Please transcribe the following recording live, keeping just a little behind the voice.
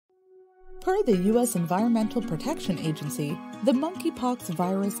Per the U.S. Environmental Protection Agency, the monkeypox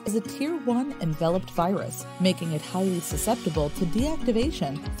virus is a Tier 1 enveloped virus, making it highly susceptible to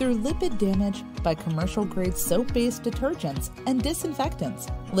deactivation through lipid damage by commercial-grade soap-based detergents and disinfectants,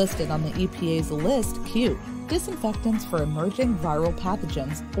 listed on the EPAs List Q, Disinfectants for Emerging Viral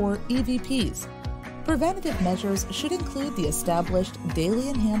Pathogens, or EVPs. Preventative measures should include the established daily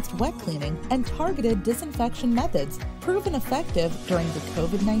enhanced wet cleaning and targeted disinfection methods proven effective during the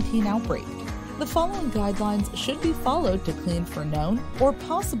COVID-19 outbreak. The following guidelines should be followed to clean for known or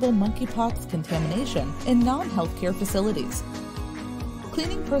possible monkeypox contamination in non-healthcare facilities.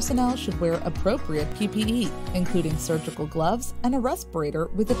 Cleaning personnel should wear appropriate PPE, including surgical gloves and a respirator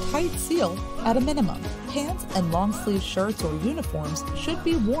with a tight seal at a minimum. Pants and long-sleeve shirts or uniforms should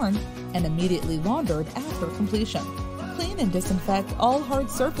be worn and immediately laundered after completion. Clean and disinfect all hard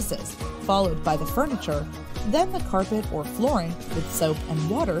surfaces, followed by the furniture, then the carpet or flooring with soap and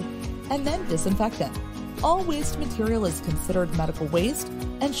water, and then disinfectant. All waste material is considered medical waste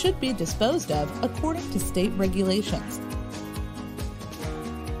and should be disposed of according to state regulations.